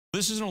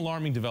This is an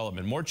alarming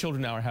development. More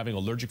children now are having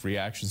allergic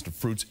reactions to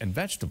fruits and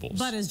vegetables.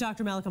 But as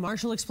Dr. Mallika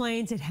Marshall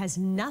explains, it has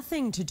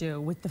nothing to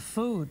do with the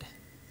food.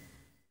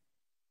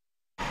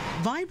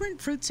 Vibrant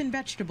fruits and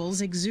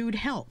vegetables exude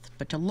health,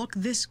 but to look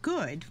this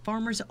good,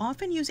 farmers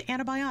often use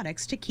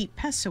antibiotics to keep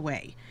pests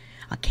away.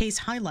 A case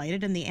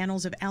highlighted in the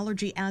Annals of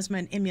Allergy, Asthma,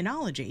 and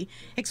Immunology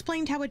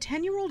explained how a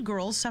 10-year-old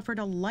girl suffered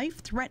a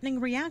life-threatening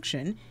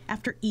reaction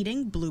after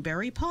eating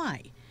blueberry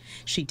pie.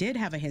 She did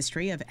have a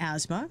history of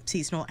asthma,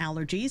 seasonal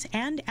allergies,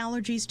 and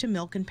allergies to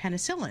milk and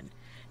penicillin.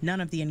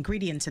 None of the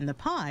ingredients in the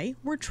pie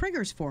were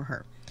triggers for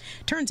her.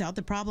 Turns out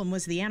the problem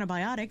was the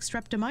antibiotic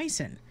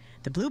streptomycin.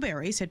 The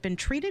blueberries had been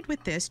treated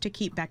with this to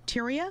keep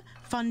bacteria,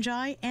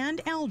 fungi,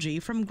 and algae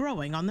from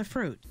growing on the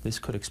fruit. This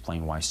could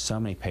explain why so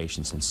many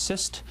patients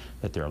insist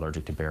that they're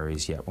allergic to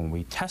berries, yet when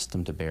we test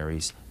them to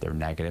berries, they're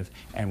negative,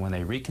 and when they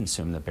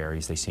reconsume the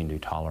berries, they seem to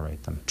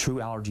tolerate them. True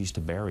allergies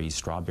to berries,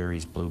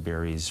 strawberries,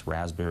 blueberries,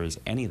 raspberries,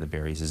 any of the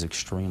berries is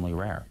extremely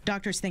rare.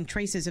 Doctors think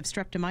traces of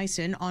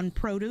streptomycin on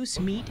produce,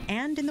 meat,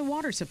 and in the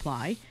water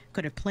supply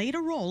could have played a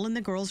role in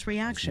the girl's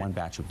reaction. One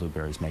batch of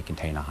blueberries may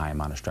contain a high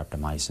amount of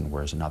streptomycin,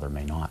 whereas another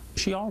may not.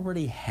 She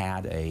already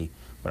had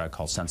what I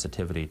call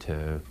sensitivity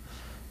to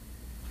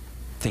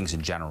things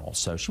in general,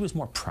 so she was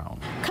more prone.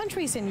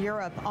 Countries in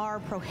Europe are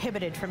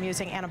prohibited from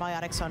using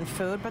antibiotics on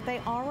food, but they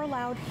are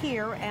allowed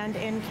here and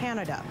in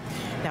Canada.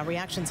 Now,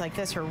 reactions like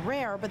this are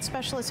rare, but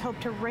specialists hope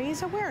to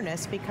raise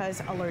awareness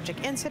because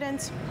allergic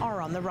incidents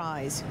are on the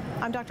rise.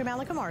 I'm Dr.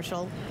 Mallika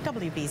Marshall,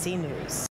 WBZ News.